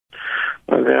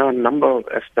Well, there are a number of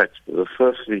aspects.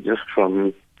 Firstly, just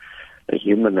from a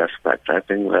human aspect, I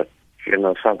think that,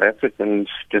 South Africans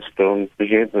just don't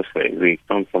behave this way. We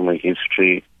come from a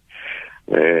history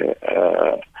where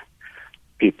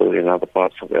people in other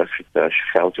parts of Africa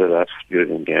sheltered us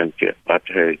during the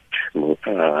anti-apartheid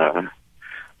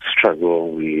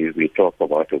struggle. We talk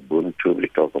about Ubuntu, we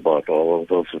talk about all of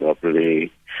those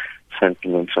lovely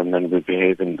sentiments, and then we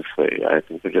behave in this way. I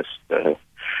think we just,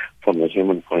 from a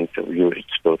human point of view,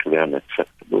 it's totally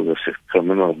unacceptable. This is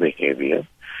criminal behavior,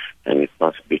 and it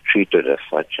must be treated as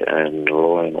such, and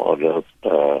law and order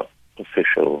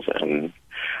officials and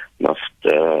must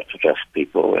address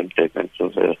people and take them to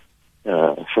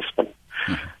the system.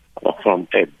 From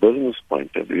a business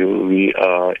point of view, we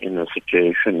are in a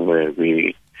situation where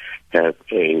we have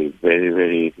a very,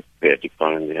 very bad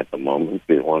economy at the moment.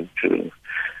 We want to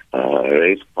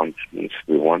raise confidence.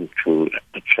 We want to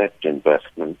attract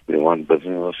investment. We want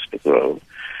business to grow.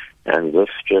 And this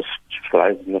just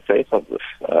flies in the face of this.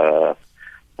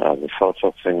 The sorts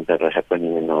of things that are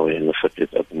happening in our universities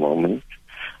at the moment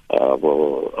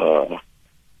will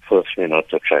firstly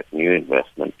not attract new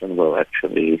investment and will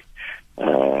actually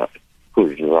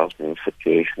could result in a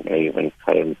situation where even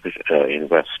current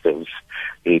investors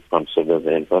reconsider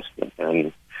their investment.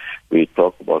 And we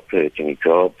talk about creating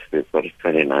jobs. We've got a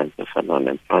 29%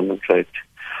 unemployment rate.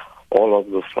 All of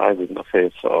this flies in the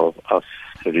face of us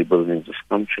rebuilding this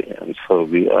country. And so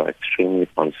we are extremely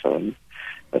concerned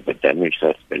that the damage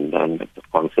that's been done, that the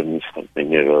confidence has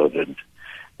been eroded,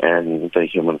 and the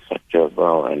human factor as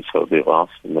well. And so we've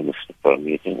asked the Minister for a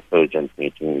meeting, urgent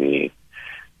meeting. We're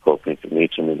hoping to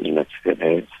meet him in the next few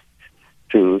days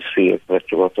to see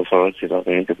exactly what authorities are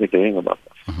going to be doing about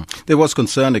this. Mm-hmm. There was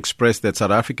concern expressed that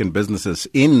South African businesses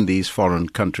in these foreign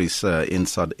countries on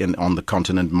the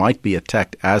continent might be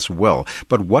attacked as well.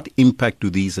 But what impact do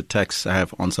these attacks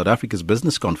have on South Africa's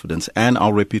business confidence and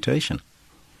our reputation?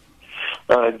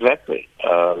 Exactly.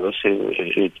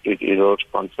 It erodes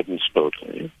confidence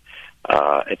totally.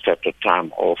 It's at a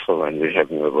time also when we're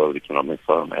having the World Economic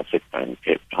Forum, Africa in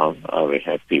Cape Town. We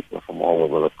have people from all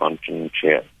over the continent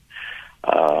here.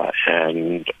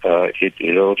 And it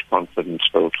erodes confidence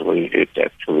totally. It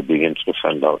actually begins to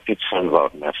send out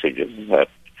messages that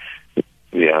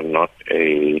we are not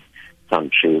a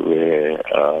country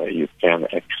where you can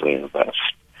actually invest.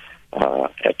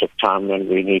 At a time when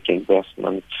we need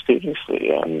investment seriously,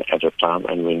 and at a time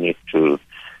when we need to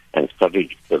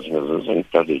encourage businesses,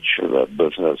 encourage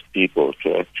business people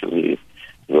to actually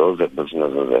grow their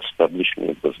businesses, establish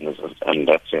new businesses, and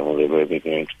that's the only way we're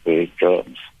going to create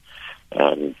jobs.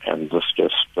 And this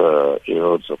just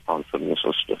erodes the confidence.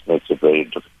 It just makes it very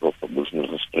difficult for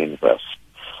businesses to invest.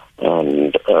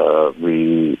 And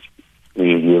we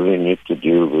really need to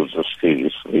deal with this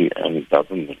seriously, and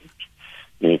government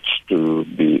needs to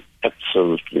be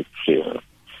absolutely clear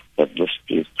that this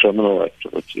is criminal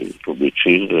activity. It will be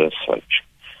treated as such.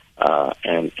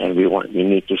 And we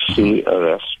need to see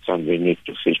arrests, and we need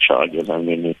to see charges, and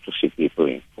we need to see people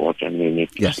in court, and we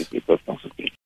need to see people